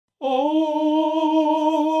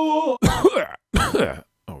Oh!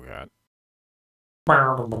 Oh, God.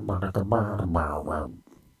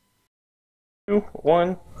 2,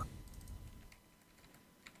 1.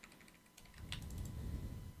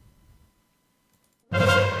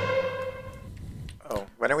 Oh,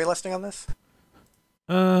 when are we listing on this?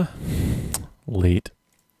 Late.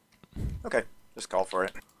 Okay, just call for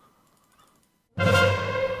it.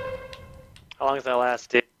 How long does that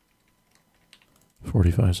last, dude?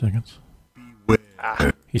 45 seconds.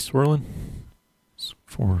 Ah. He's swirling.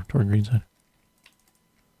 Toward green side.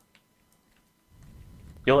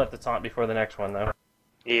 You'll have to taunt before the next one, though.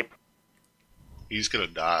 Yep. He's gonna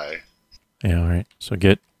die. Yeah, alright. So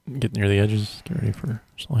get near the edges. Get ready for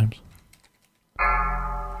slimes.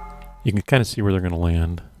 You can kind of see where they're going to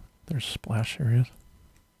land. There's splash areas.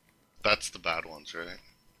 That's the bad ones, right?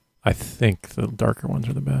 I think the darker ones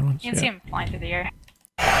are the bad ones. You can see him flying through the air.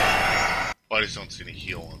 Well, I just don't see any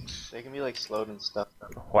heal ones. They can be like slowed and stuff.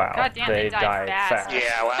 Wow, God damn, they they died fast.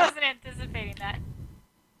 Yeah, I wow. wasn't anticipating that.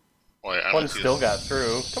 Well, I One don't see still a got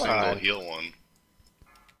through. Come single on. heal one.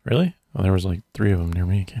 Really? Oh, there was like 3 of them near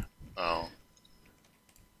me. Okay. Oh.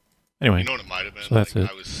 Anyway. You know what it might have been? So that's like,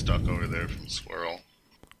 it. I was stuck over there from Swirl.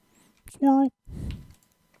 Swirl.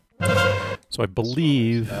 So I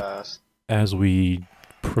believe as we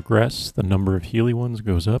progress, the number of Healy ones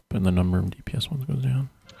goes up and the number of DPS ones goes down.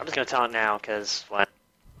 I'm just gonna taunt now, because what?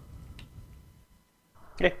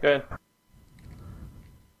 Okay, good.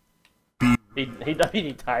 He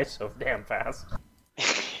dies so damn fast.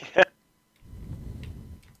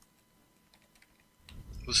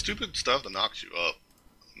 The stupid stuff that knocks you up.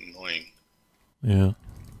 Annoying. Yeah.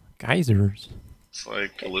 Geysers. It's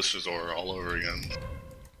like Alyssa's aura all over again.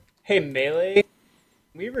 Hey, Melee,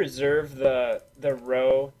 we reserve the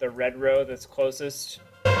red row that's closest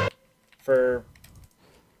for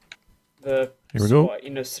the Here we go.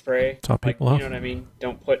 spray. Top like, people you off. know what I mean?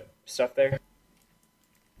 Don't put stuff there.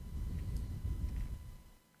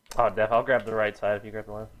 Oh, Def, I'll grab the right side if you grab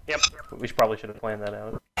the left. Yep. We probably should have planned that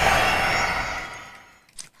out.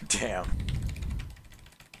 Damn.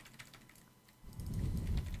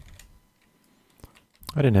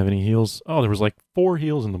 I didn't have any heals. Oh, there was like 4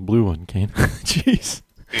 heals in the blue one, Kane. Jeez.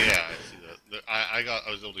 Yeah, I see that.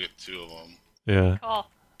 I was able to get 2 of them. Yeah. Cool.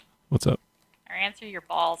 What's up? Or answer your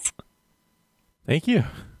balls. Thank you.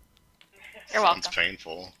 You're welcome. Sounds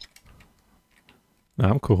painful. No,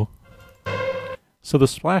 I'm cool. So the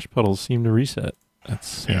splash puddles seem to reset.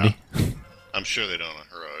 That's handy. I'm sure they don't on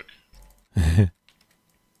Heroic.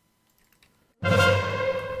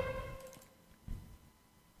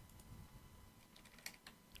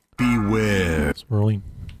 Beware. Swirling.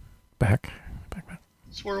 Back.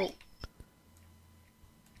 Swirl.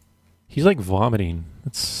 He's like vomiting.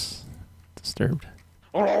 It's disturbed.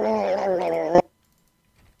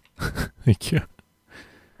 Thank you.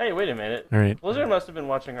 Hey, wait a minute. All right. Blizzard must have been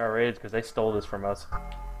watching our raids because they stole this from us.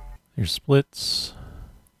 There's splits.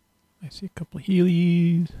 I see a couple of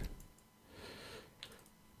Heelys.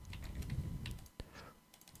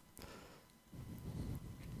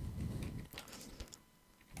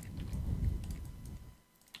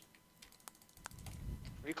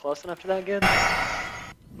 Were you close enough to that good?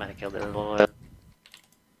 Might have killed it a little bit.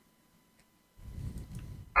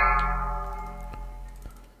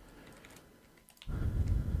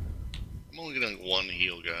 I'm only getting one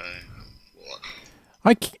heal guy.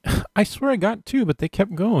 What? I swear I got 2, but they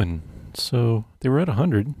kept going. So they were at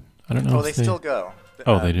 100. I don't know. Oh, if they still go.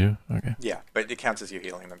 Oh, they do? Okay. Yeah, but it counts as you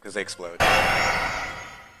healing them because they explode. I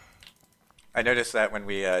noticed that when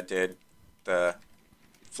we did the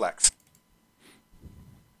flex.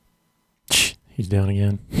 He's down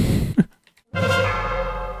again.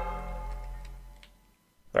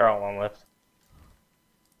 They're all on left.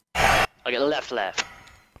 Okay, left.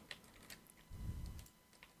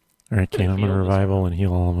 All right, Kane, I'm going to revival and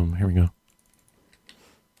heal all of them. Here we go.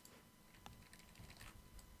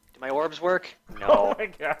 Do my orbs work? Oh No. my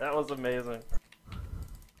god, that was amazing.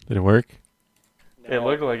 Did it work? It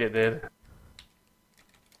looked like it did.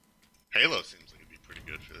 Halo seems like it'd be pretty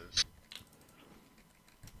good for this.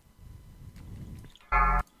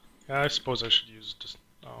 Yeah, I suppose I should use just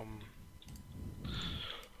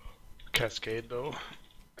Cascade though. I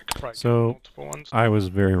could probably get So, multiple ones. I was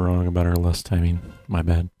very wrong about our lust timing. My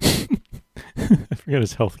bad. I forgot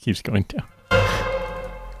his health keeps going down.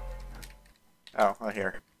 Oh, well,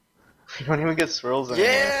 here. You don't even get swirls anymore.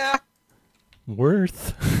 Yeah!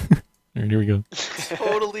 Worth. All right, here we go.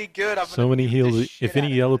 Totally good. I'm So gonna many beat heals. the shit If any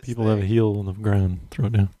out of yellow this people have a thing. heal on the ground, throw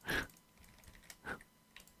it down.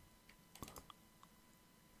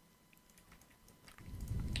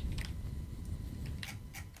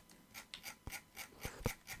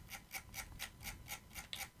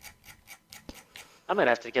 I might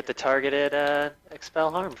have to get the targeted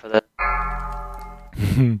expel harm for that.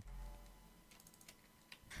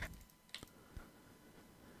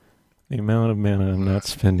 The amount of mana I'm not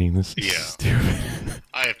spending, this is Yeah. stupid.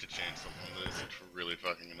 I have to change something on this. It's really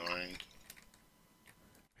fucking annoying.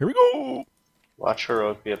 Here we go! Watch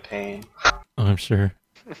heroic be a pain. Oh, I'm sure.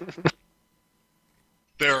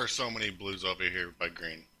 There are so many blues over here by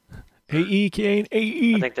green. AE, Kane,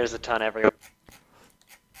 AE! I think there's a ton everywhere.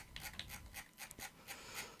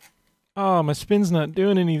 Oh, my spin's not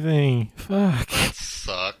doing anything. Fuck. That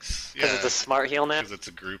sucks. Because Yeah, it's a smart heal now. because it's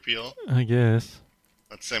a group heal. I guess.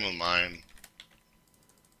 That's same with mine.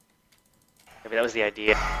 Maybe that was the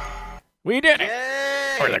idea. We did it!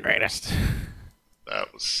 Yay! We're the greatest.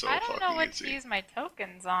 That was so I don't fucking know what easy. to use my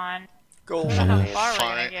tokens on. Gold. I don't know how Yeah. far we're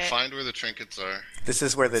gonna Find, get. find where the trinkets are. This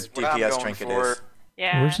is where the That's what I'm DPS going trinket for. is.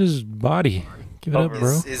 Yeah. Where's his body? Give it up,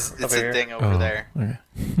 bro. It's Over a here. thing over Oh, there. okay.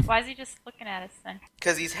 Why is he just looking at us then?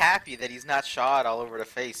 Because he's happy that he's not shot all over the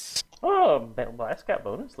face. Oh, last got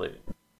bonus loot.